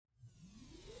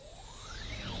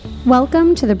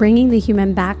Welcome to the Bringing the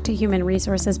Human Back to Human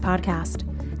Resources podcast,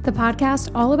 the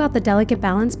podcast all about the delicate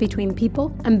balance between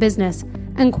people and business,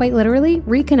 and quite literally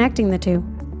reconnecting the two.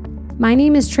 My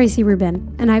name is Tracy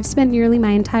Rubin, and I've spent nearly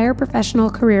my entire professional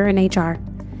career in HR.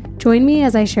 Join me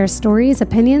as I share stories,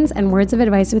 opinions, and words of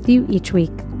advice with you each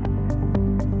week.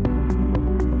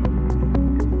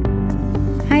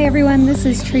 Hi everyone, this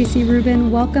is Tracy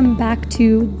Rubin. Welcome back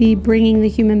to the Bringing the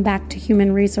Human Back to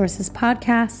Human Resources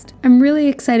podcast. I'm really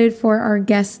excited for our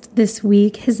guest this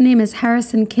week. His name is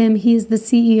Harrison Kim. He is the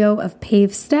CEO of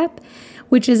PaveStep,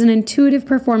 which is an intuitive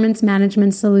performance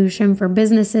management solution for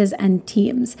businesses and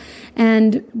teams.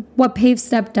 And what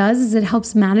PaveStep does is it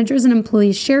helps managers and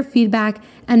employees share feedback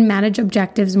and manage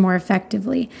objectives more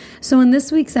effectively. So in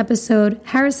this week's episode,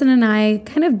 Harrison and I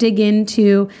kind of dig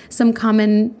into some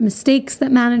common mistakes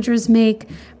that managers make,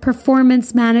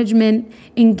 performance management,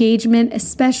 engagement,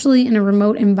 especially in a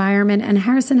remote environment. And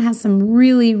Harrison has some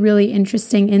really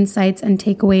interesting insights and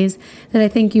takeaways that I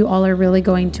think you all are really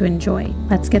going to enjoy.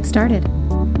 Let's get started.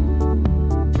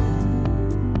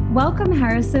 Welcome,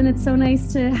 Harrison. It's so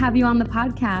nice to have you on the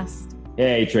podcast.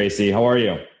 Hey, Tracy. How are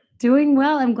you? Doing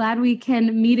well. I'm glad we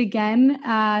can meet again.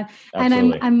 And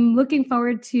I'm looking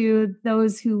forward to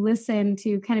those who listen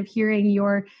to kind of hearing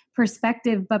your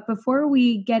perspective. But before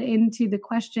we get into the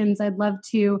questions, I'd love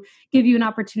to give you an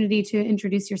opportunity to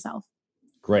introduce yourself.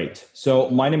 Great.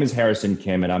 So my name is Harrison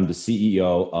Kim, and I'm the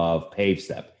CEO of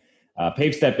PaveStep.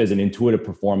 PaveStep is an intuitive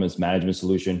performance management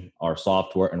solution. Our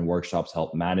software and workshops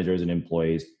help managers and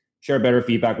employees share better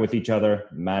feedback with each other,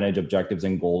 manage objectives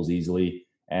and goals easily,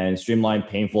 and streamline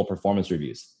painful performance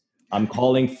reviews. I'm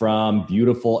calling from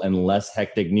beautiful and less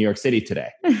hectic New York City today.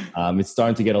 It's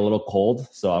starting to get a little cold,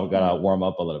 so I've got to warm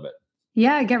up a little bit.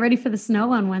 Yeah, get ready for the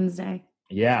snow on Wednesday.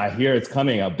 Yeah, I hear it's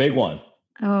coming, a big one.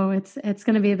 Oh, it's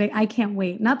going to be a big, I can't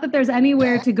wait. Not that there's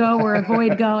anywhere to go or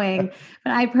avoid going,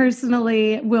 but I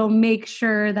personally will make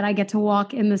sure that I get to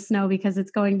walk in the snow because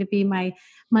it's going to be my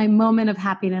moment of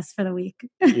happiness for the week.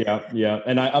 Yeah.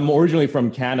 And I'm originally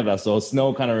from Canada, so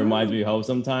snow kind of reminds me of home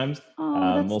sometimes.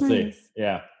 We'll see.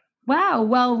 Yeah. Wow.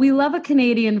 Well, we love a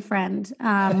Canadian friend.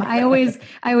 I always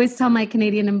tell my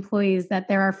Canadian employees that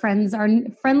there are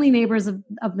friendly neighbors of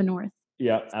the North.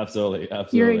 Yeah, absolutely.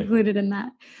 You're included in that.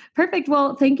 Perfect.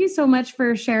 Well, thank you so much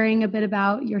for sharing a bit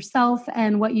about yourself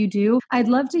and what you do. I'd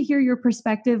love to hear your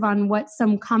perspective on what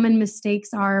some common mistakes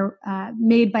are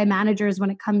made by managers when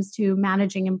it comes to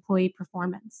managing employee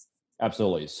performance.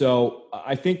 Absolutely. So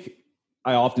I think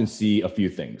I often see a few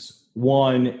things.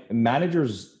 One,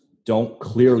 managers don't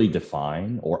clearly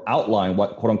define or outline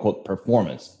what quote unquote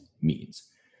performance means.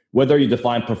 Whether you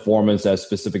define performance as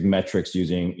specific metrics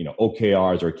using,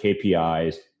 OKRs or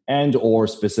KPIs and or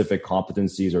specific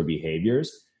competencies or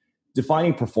behaviors,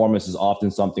 defining performance is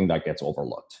often something that gets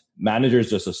overlooked. Managers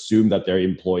just assume that their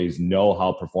employees know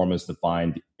how performance is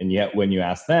defined, and yet when you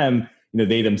ask them,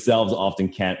 they themselves often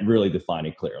can't really define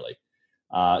it clearly.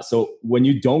 So when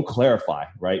you don't clarify,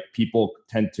 right, people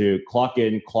tend to clock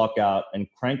in, clock out, and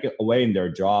crank it away in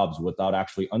their jobs without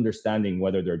actually understanding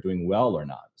whether they're doing well or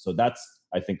not. So that's,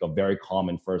 I think, a very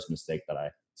common first mistake that I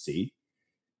see.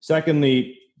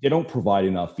 Secondly, they don't provide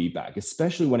enough feedback,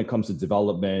 especially when it comes to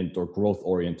development or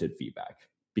growth-oriented feedback,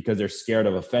 because they're scared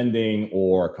of offending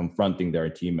or confronting their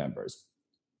team members.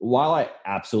 While I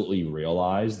absolutely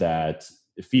realize that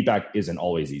feedback isn't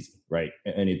always easy, right?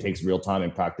 And it takes real time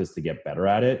and practice to get better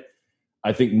at it.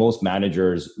 I think most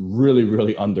managers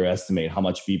really underestimate how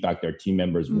much feedback their team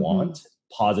members want,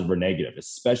 positive or negative,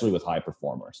 especially with high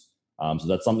performers. So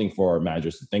that's something for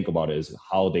managers to think about, is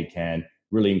how they can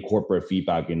really incorporate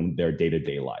feedback in their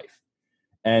day-to-day life.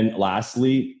 And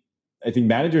lastly, I think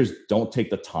managers don't take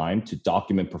the time to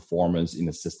document performance in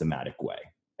a systematic way.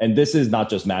 And this is not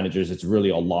just managers, it's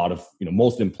really a lot of,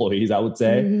 most employees, I would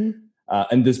say.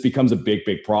 And this becomes a big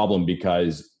problem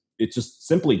because it's just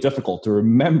simply difficult to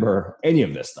remember any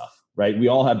of this stuff, right? We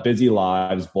all have busy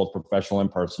lives, both professional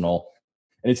and personal.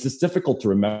 And it's just difficult to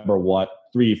remember what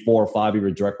 3, 4, 5 of your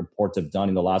direct reports have done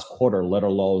in the last quarter, let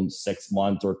alone 6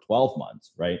 months or 12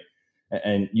 months, right?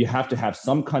 And you have to have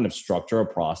some kind of structure or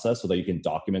process so that you can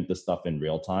document this stuff in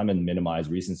real time and minimize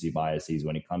recency biases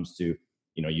when it comes to,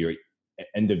 your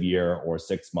end of year or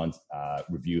 6 month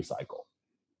review cycle.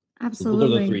 Absolutely. So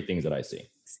those are the three things that I see.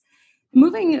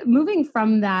 Moving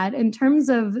from that, in terms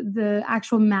of the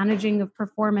actual managing of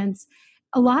performance,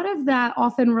 a lot of that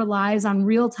often relies on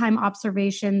real-time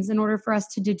observations in order for us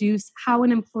to deduce how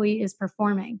an employee is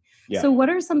performing. Yeah. So what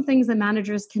are some things that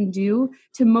managers can do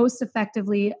to most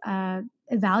effectively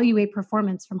evaluate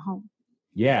performance from home?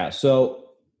 Yeah, so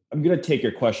I'm going to take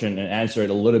your question and answer it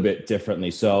a little bit differently.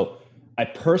 So I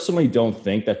personally don't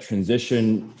think that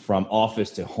transition from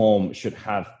office to home should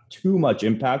have too much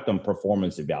impact on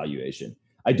performance evaluation.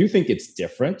 I do think it's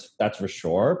different, that's for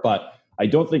sure, but I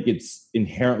don't think it's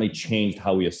inherently changed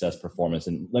how we assess performance.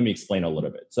 And let me explain a little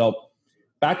bit. So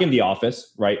back in the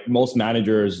office, right, most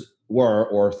managers were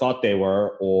or thought they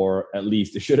were, or at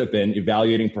least it should have been,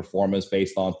 evaluating performance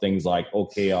based on things like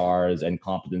OKRs and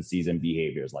competencies and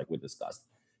behaviors like we discussed.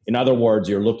 In other words,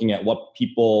 you're looking at what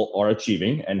people are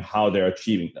achieving and how they're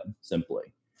achieving them, simply.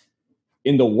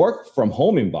 In the work from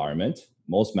home environment,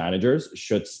 most managers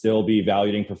should still be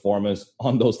evaluating performance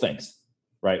on those things,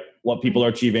 right? What people are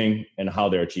achieving and how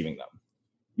they're achieving them.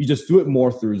 You just do it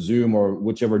more through Zoom or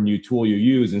whichever new tool you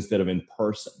use instead of in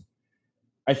person.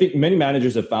 I think many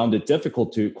managers have found it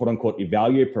difficult to, quote unquote,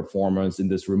 evaluate performance in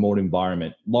this remote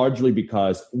environment, largely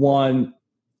because, one,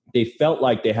 they felt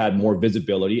like they had more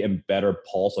visibility and better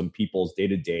pulse on people's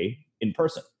day-to-day in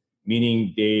person,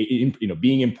 meaning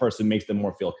being in person makes them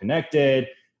more feel connected,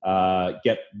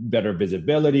 get better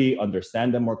visibility,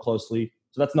 understand them more closely.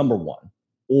 So that's number one.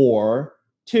 Or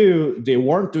two, they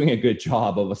weren't doing a good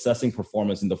job of assessing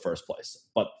performance in the first place,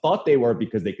 but thought they were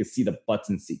because they could see the butts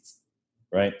and seats,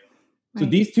 right? So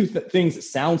these two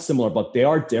things sound similar, but they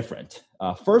are different.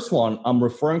 First one, I'm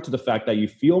referring to the fact that you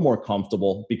feel more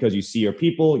comfortable because you see your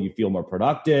people, you feel more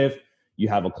productive, you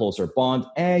have a closer bond,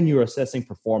 and you're assessing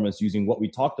performance using what we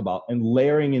talked about and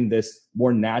layering in this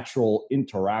more natural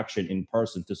interaction in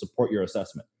person to support your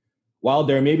assessment. While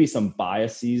there may be some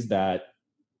biases that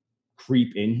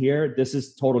creep in here, this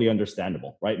is totally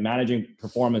understandable, right? Managing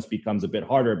performance becomes a bit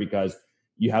harder because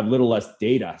you have little less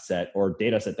data set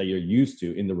that you're used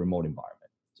to in the remote environment.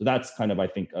 So that's kind of, I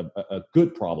think, a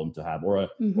good problem to have, or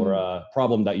a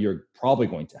problem that you're probably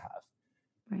going to have.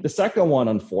 Right. The second one,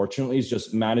 unfortunately, is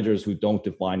just managers who don't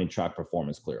define and track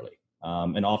performance clearly,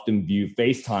 and often view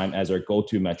FaceTime as their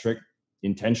go-to metric,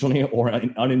 intentionally or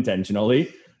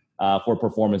unintentionally, for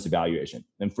performance evaluation.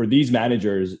 And for these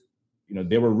managers,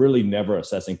 they were really never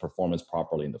assessing performance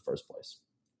properly in the first place.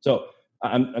 So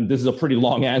and this is a pretty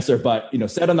long answer, but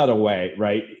said another way,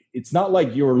 right? It's not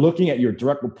like you're looking at your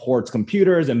direct reports,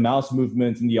 computers, and mouse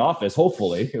movements in the office,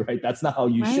 hopefully, right? That's not how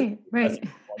you should. Right.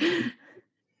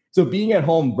 So being at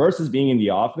home versus being in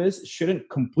the office shouldn't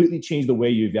completely change the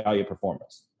way you evaluate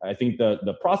performance. I think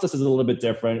the process is a little bit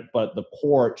different, but the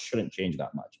core shouldn't change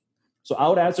that much. So I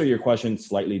would answer your question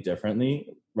slightly differently,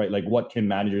 right? Like, what can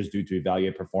managers do to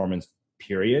evaluate performance,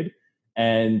 period?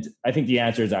 And I think the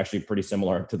answer is actually pretty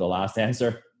similar to the last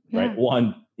answer, right?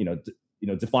 One,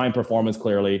 define performance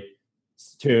clearly.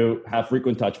 Two, have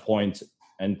frequent touch points.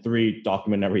 And three,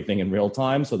 document everything in real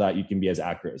time so that you can be as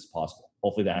accurate as possible.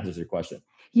 Hopefully that answers your question.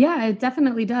 Yeah, it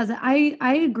definitely does. I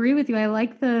agree with you. I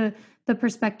like the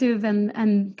perspective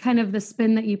and kind of the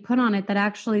spin that you put on it, that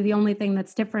actually the only thing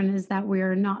that's different is that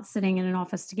we're not sitting in an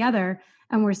office together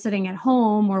and we're sitting at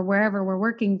home or wherever we're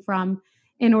working from,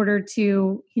 in order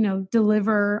to,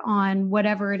 deliver on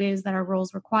whatever it is that our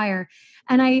roles require.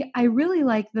 And I really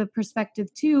like the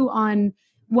perspective too on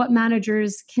what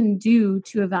managers can do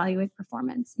to evaluate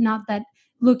performance. Not that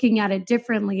looking at it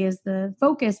differently is the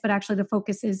focus, but actually the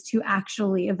focus is to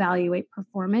actually evaluate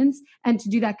performance and to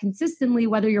do that consistently,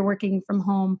 whether you're working from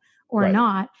home or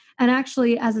not. And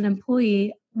actually, as an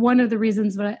employee, one of the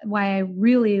reasons why I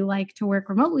really like to work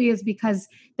remotely is because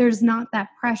there's not that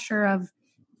pressure of,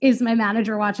 is my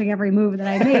manager watching every move that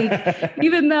I make?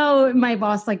 Even though my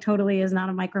boss totally is not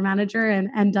a micromanager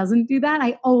and doesn't do that,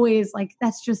 I always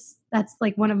that's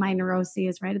one of my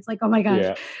neuroses, right? It's like, oh my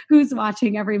gosh, who's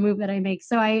watching every move that I make?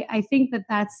 So I think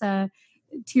that's to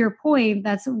your point,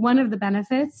 that's one of the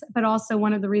benefits, but also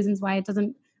one of the reasons why it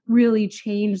doesn't really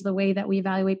change the way that we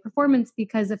evaluate performance,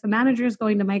 because if a manager is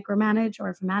going to micromanage or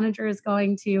if a manager is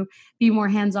going to be more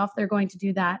hands-off, they're going to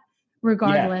do that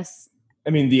regardless. Yeah. I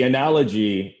mean, the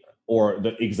analogy or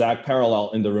the exact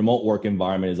parallel in the remote work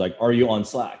environment is like, are you on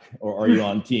Slack or are you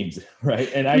on Teams, right?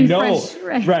 And I know,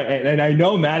 and I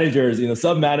know managers,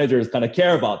 some managers kind of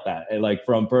care about that, and like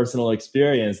from personal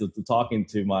experience to talking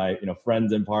to my,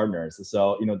 friends and partners.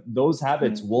 So, those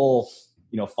habits will,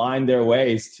 find their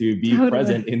ways to be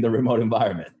present in the remote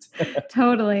environment.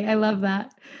 Totally. I love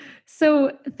that.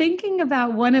 So thinking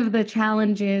about one of the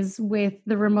challenges with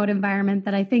the remote environment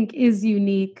that I think is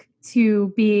unique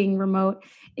to being remote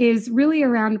is really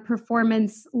around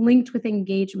performance linked with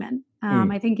engagement.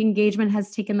 I think engagement has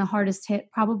taken the hardest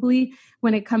hit probably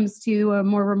when it comes to a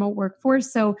more remote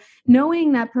workforce. So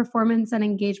knowing that performance and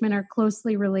engagement are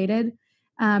closely related,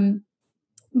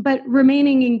 but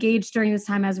remaining engaged during this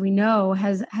time, as we know,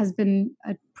 has been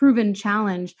a proven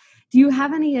challenge. Do you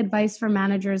have any advice for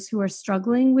managers who are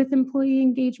struggling with employee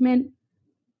engagement?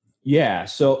 Yeah.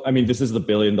 So, I mean, this is the $1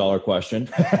 billion question.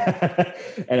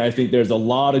 And I think there's a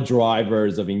lot of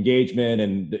drivers of engagement,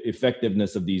 and the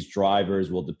effectiveness of these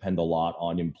drivers will depend a lot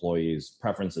on employees'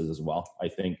 preferences as well, I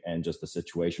think, and just the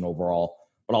situation overall.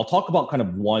 But I'll talk about kind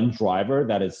of one driver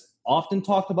that is often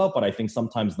talked about, but I think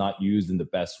sometimes not used in the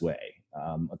best way,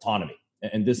 autonomy.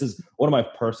 And this is one of my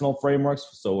personal frameworks.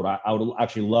 So I would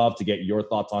actually love to get your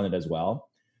thoughts on it as well.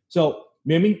 So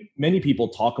many people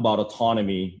talk about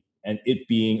autonomy and it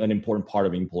being an important part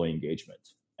of employee engagement.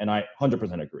 And I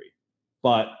 100% agree.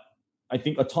 But I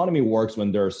think autonomy works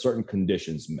when there are certain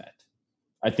conditions met.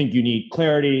 I think you need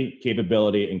clarity,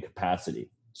 capability, and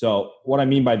capacity. So what I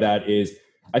mean by that is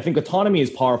I think autonomy is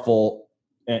powerful,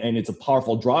 and it's a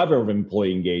powerful driver of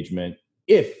employee engagement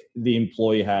if the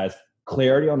employee has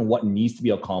clarity on what needs to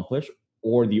be accomplished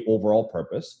or the overall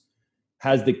purpose,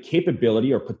 has the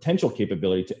capability or potential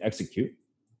capability to execute,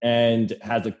 and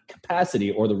has the capacity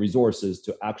or the resources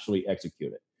to actually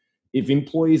execute it. If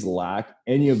employees lack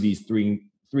any of these three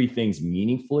things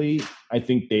meaningfully, I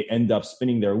think they end up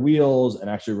spinning their wheels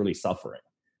and actually really suffering.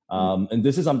 And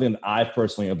this is something that I've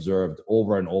personally observed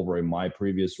over and over in my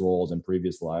previous roles and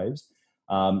previous lives.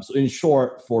 So in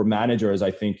short, for managers, I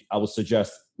think I would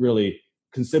suggest really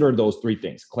consider those three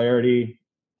things: clarity,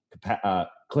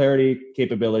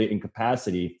 capability, and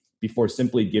capacity, before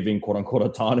simply giving quote unquote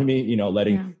autonomy,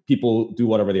 letting people do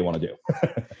whatever they want to do.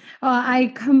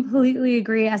 I completely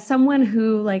agree. As someone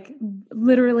who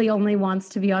literally only wants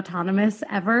to be autonomous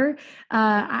ever,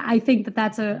 I think that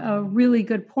that's a really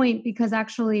good point, because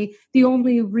actually the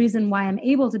only reason why I'm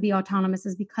able to be autonomous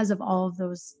is because of all of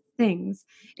those things.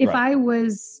 If I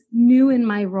was new in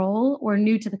my role or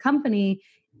new to the company,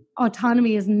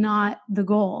 autonomy is not the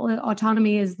goal.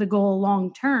 Autonomy is the goal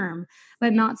long term,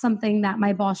 but not something that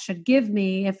my boss should give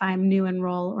me if I'm new in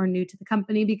role or new to the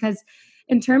company. Because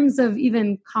in terms of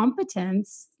even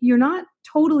competence, you're not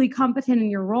totally competent in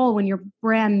your role when you're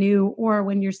brand new or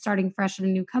when you're starting fresh in a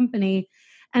new company.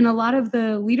 And a lot of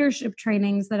the leadership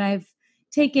trainings that I've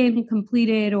taken,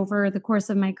 completed over the course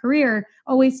of my career,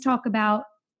 always talk about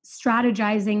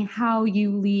strategizing how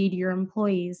you lead your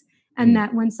employees. And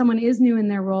that when someone is new in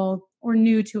their role or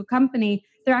new to a company,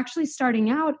 they're actually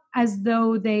starting out as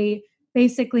though they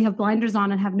basically have blinders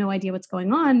on and have no idea what's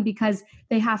going on, because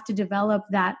they have to develop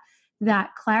that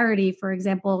clarity, for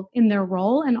example, in their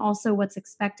role and also what's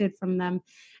expected from them.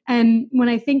 And when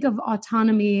I think of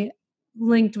autonomy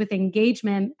linked with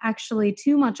engagement, actually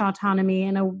too much autonomy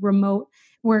in a remote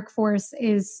workforce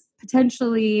is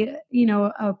potentially,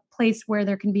 a place where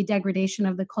there can be degradation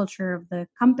of the culture of the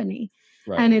company.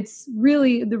 Right. And it's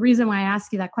really the reason why I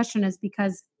ask you that question is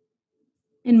because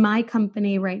in my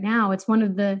company right now, it's one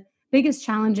of the biggest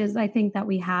challenges I think that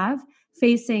we have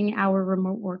facing our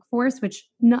remote workforce, which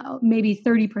maybe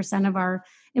 30% of our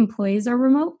employees are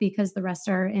remote because the rest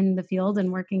are in the field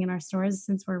and working in our stores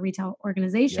since we're a retail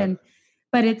organization. Yep.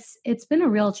 But it's been a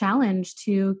real challenge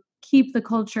to keep the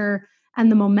culture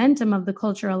and the momentum of the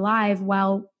culture alive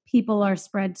while people are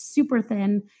spread super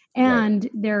thin, and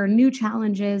there are new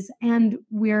challenges, and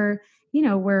we're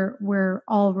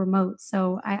all remote.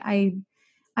 So I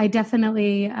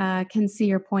definitely can see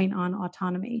your point on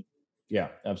autonomy. Yeah,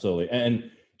 absolutely.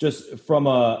 And just from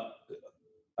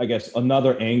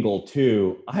another angle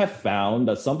too, I have found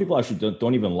that some people actually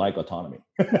don't even like autonomy.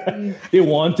 They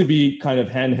want to be kind of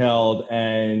handheld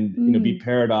and be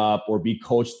paired up or be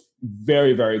coached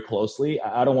very, very closely.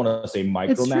 I don't want to say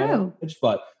micromanage,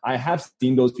 but I have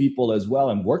seen those people as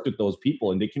well and worked with those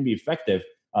people, and they can be effective.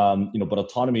 But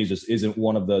autonomy just isn't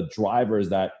one of the drivers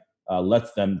that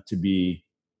lets them to be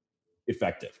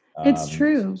effective. It's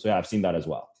true. So yeah, I've seen that as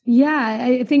well. Yeah,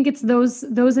 I think it's those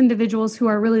individuals who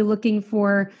are really looking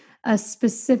for a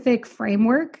specific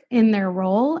framework in their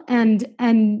role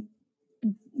and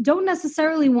don't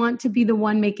necessarily want to be the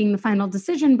one making the final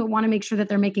decision, but want to make sure that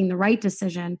they're making the right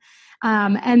decision.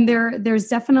 And there's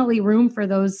definitely room for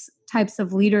those types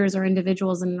of leaders or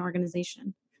individuals in an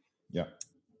organization. Yeah.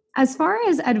 As far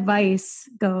as advice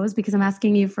goes, because I'm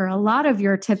asking you for a lot of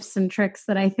your tips and tricks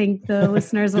that I think the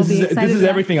listeners will be excited This is about.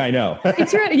 everything I know.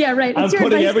 It's right. I'm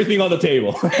putting everything on the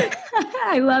table.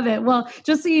 I love it. Well,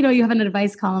 just so you know, you have an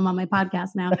advice column on my podcast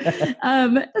now.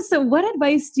 So what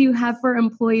advice do you have for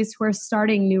employees who are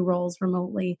starting new roles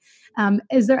remotely?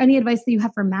 Is there any advice that you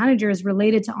have for managers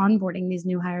related to onboarding these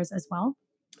new hires as well?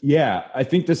 Yeah, I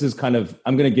think this is I'm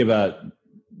going to give a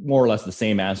more or less the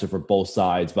same answer for both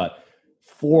sides, but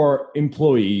for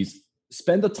employees,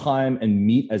 spend the time and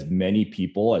meet as many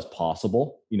people as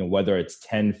possible, whether it's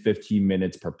 10, 15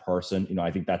 minutes per person.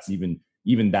 I think that's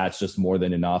even that's just more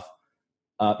than enough.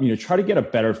 try to get a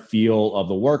better feel of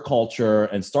the work culture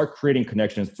and start creating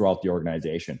connections throughout the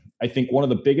organization. I think one of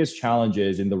the biggest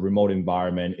challenges in the remote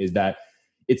environment is that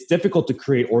it's difficult to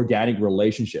create organic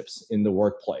relationships in the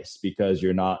workplace because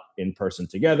you're not in person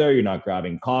together, you're not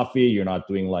grabbing coffee, you're not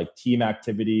doing like team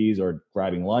activities or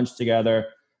grabbing lunch together.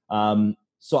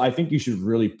 So I think you should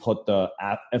really put the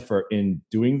effort in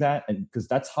doing that, and because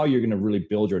that's how you're going to really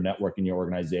build your network in your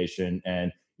organization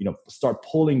and start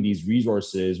pulling these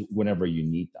resources whenever you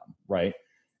need them, right?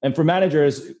 And for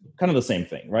managers, kind of the same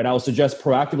thing, right? I would suggest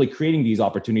proactively creating these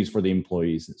opportunities for the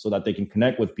employees so that they can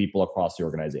connect with people across the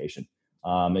organization.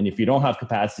 And if you don't have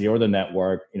capacity or the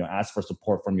network, ask for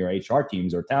support from your HR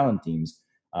teams or talent teams.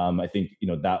 I think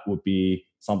that would be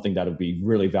something that would be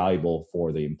really valuable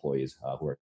for the employees who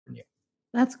are new.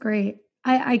 That's great.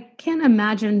 I can't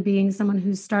imagine being someone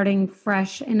who's starting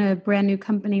fresh in a brand new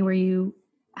company where you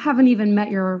haven't even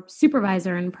met your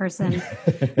supervisor in person.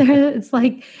 It's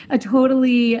like a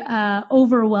totally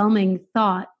overwhelming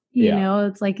thought.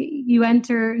 It's like you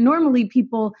enter, normally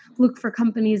people look for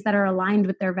companies that are aligned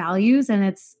with their values. And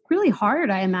it's really hard,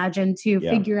 I imagine, to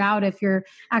figure out if you're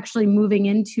actually moving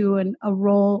into a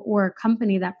role or a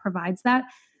company that provides that.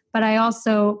 But I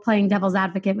also, playing devil's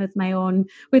advocate with my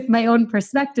own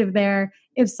perspective there,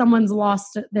 if someone's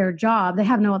lost their job, they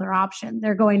have no other option.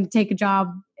 They're going to take a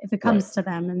job if it comes to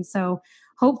them. And so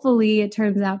hopefully it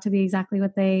turns out to be exactly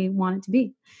what they want it to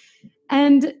be.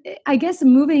 And I guess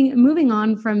moving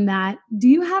on from that, do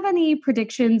you have any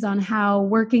predictions on how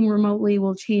working remotely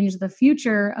will change the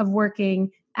future of working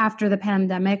after the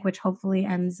pandemic, which hopefully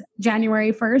ends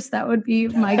January 1st? That would be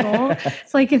my goal.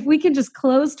 It's like if we can just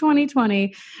close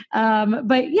 2020.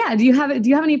 But yeah, do you have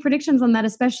any predictions on that,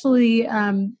 especially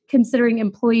considering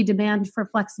employee demand for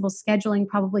flexible scheduling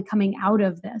probably coming out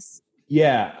of this?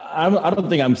 Yeah, I don't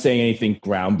think I'm saying anything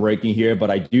groundbreaking here,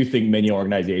 but I do think many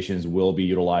organizations will be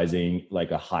utilizing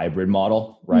like a hybrid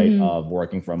model, right, of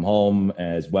working from home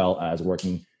as well as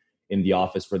working in the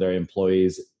office for their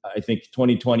employees. I think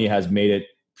 2020 has made it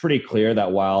pretty clear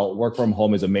that while work from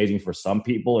home is amazing for some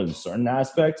people in certain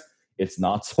aspects, it's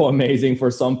not so amazing for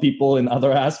some people in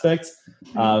other aspects.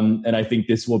 And I think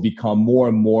this will become more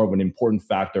and more of an important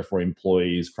factor for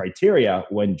employees' criteria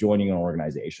when joining an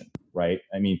organization, right?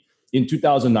 I mean, in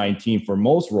 2019, for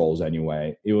most roles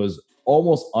anyway, it was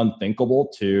almost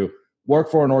unthinkable to work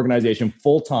for an organization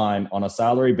full-time on a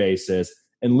salary basis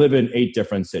and live in 8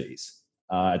 different cities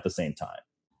at the same time,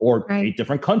 or 8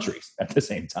 different countries at the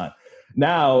same time.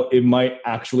 Now, it might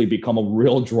actually become a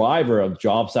real driver of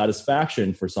job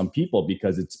satisfaction for some people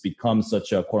because it's become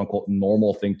such a quote-unquote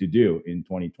normal thing to do in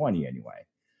 2020 anyway.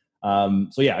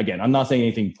 So yeah, again, I'm not saying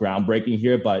anything groundbreaking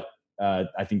here, but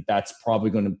I think that's probably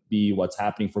going to be what's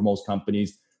happening for most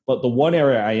companies. But the one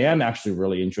area I am actually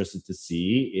really interested to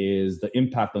see is the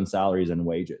impact on salaries and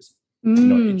wages.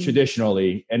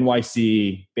 Traditionally,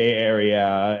 NYC, Bay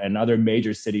Area, and other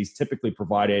major cities typically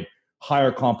provided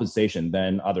higher compensation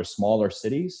than other smaller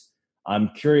cities.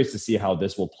 I'm curious to see how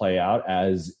this will play out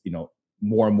as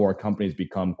more and more companies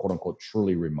become quote unquote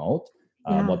truly remote.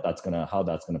 How that's gonna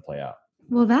play out.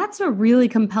 Well, that's a really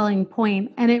compelling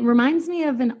point. And it reminds me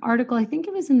of an article, I think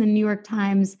it was in the New York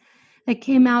Times, that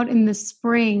came out in the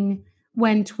spring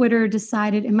when Twitter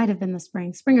decided, it might have been the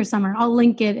spring or summer. I'll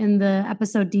link it in the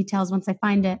episode details once I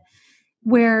find it,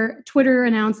 where Twitter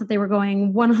announced that they were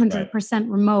going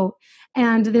 100% remote.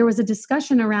 And there was a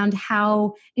discussion around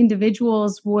how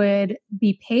individuals would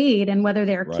be paid and whether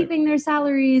they're keeping their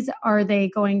salaries. Are they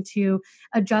going to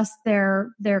adjust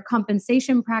their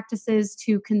compensation practices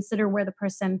to consider where the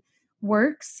person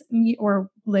works or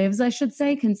lives, I should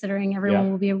say, considering everyone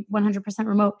will be 100%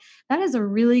 remote? That is a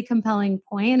really compelling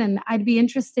point, and I'd be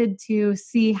interested to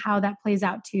see how that plays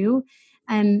out too.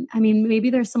 And I mean, maybe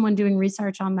there's someone doing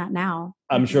research on that now.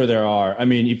 I'm sure there are. I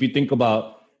mean, if you think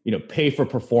about, pay for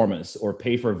performance or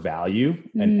pay for value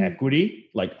and equity,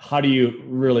 like how do you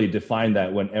really define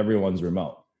that when everyone's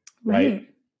remote? Right.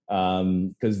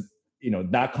 Because,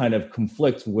 that kind of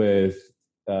conflicts with,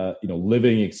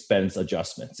 living expense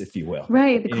adjustments, if you will.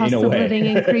 Right. The cost of living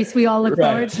increase we all look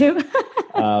forward to.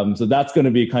 So that's going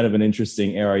to be kind of an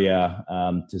interesting area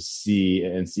to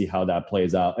see how that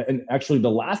plays out. And actually, the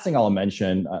last thing I'll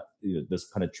mention, this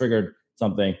kind of triggered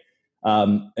something,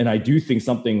 and I do think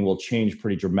something will change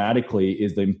pretty dramatically,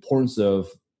 is the importance of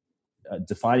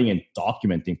defining and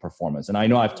documenting performance. And I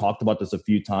know I've talked about this a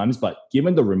few times, but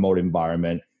given the remote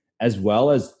environment, as well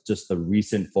as just the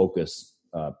recent focus,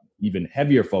 even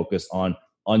heavier focus on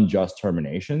unjust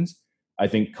terminations, I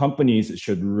think companies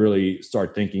should really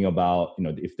start thinking about,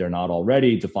 if they're not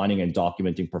already, defining and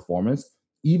documenting performance,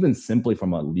 even simply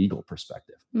from a legal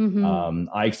perspective.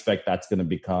 I expect that's going to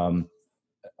become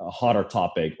hotter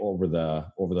topic over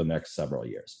the next several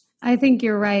years. I think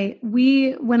you're right.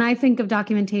 When I think of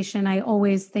documentation, I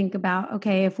always think about,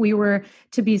 okay, if we were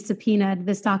to be subpoenaed,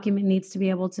 this document needs to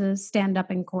be able to stand up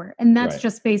in court. And that's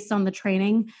just based on the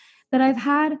training that I've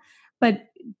had. But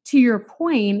to your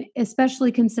point,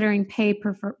 especially considering pay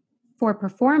for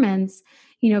performance,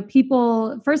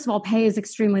 people, first of all, pay is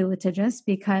extremely litigious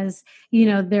because,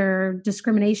 there are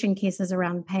discrimination cases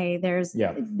around pay. There's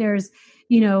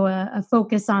a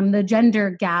focus on the gender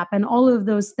gap and all of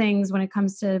those things when it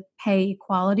comes to pay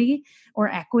equality or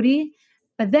equity.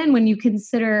 But then when you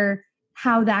consider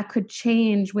how that could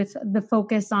change with the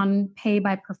focus on pay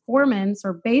by performance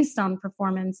or based on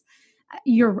performance,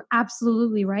 you're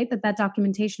absolutely right that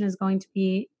documentation is going to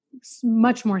be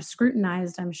much more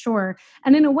scrutinized, I'm sure.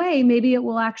 And in a way, maybe it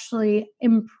will actually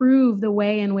improve the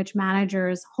way in which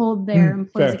managers hold their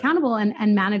employees accountable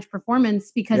and manage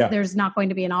performance because there's not going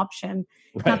to be an option.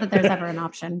 Right. Not that there's ever an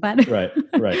option, but right.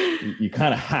 You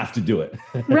kind of have to do it.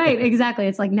 Right, exactly.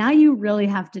 It's like, now you really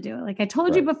have to do it. Like I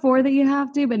told you before that you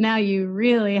have to, but now you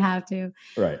really have to.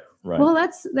 Right. Well,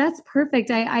 that's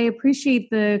perfect. I appreciate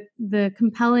the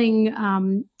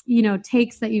compelling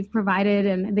takes that you've provided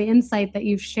and the insight that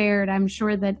you've shared. I'm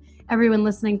sure that everyone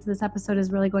listening to this episode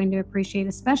is really going to appreciate,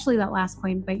 especially that last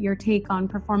point, but your take on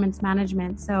performance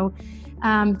management. So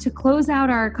to close out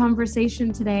our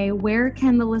conversation today, where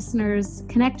can the listeners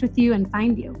connect with you and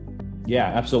find you? Yeah,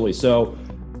 absolutely. So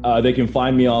they can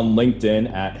find me on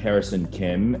LinkedIn at Harrison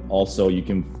Kim. Also, you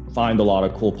can find a lot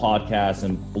of cool podcasts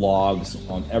and blogs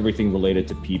on everything related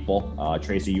to people.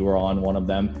 Tracy, you were on one of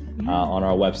them on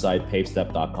our website,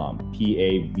 pavestep.com,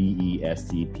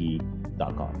 PAVESTP.com.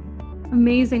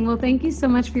 Amazing. Well, thank you so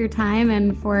much for your time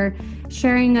and for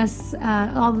sharing us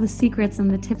all the secrets and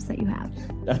the tips that you have.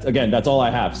 That's all I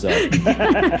have. So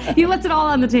you left it all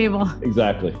on the table.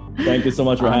 Exactly. Thank you so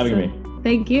much for having me.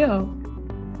 Thank you.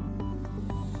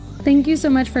 Thank you so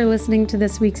much for listening to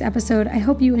this week's episode. I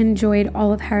hope you enjoyed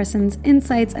all of Harrison's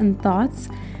insights and thoughts.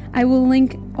 I will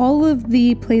link all of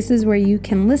the places where you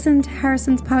can listen to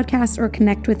Harrison's podcast or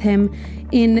connect with him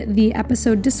in the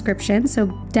episode description. So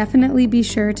definitely be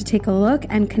sure to take a look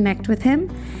and connect with him.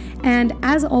 And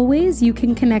as always, you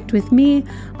can connect with me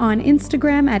on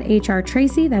Instagram at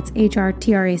HRTracy. That's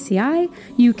HRTRACI.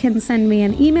 You can send me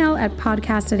an email at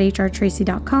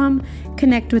podcast@hrtracy.com.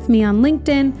 Connect with me on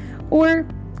LinkedIn or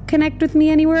connect with me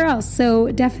anywhere else.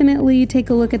 So definitely take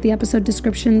a look at the episode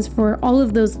descriptions for all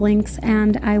of those links,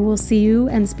 and I will see you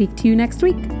and speak to you next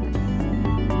week.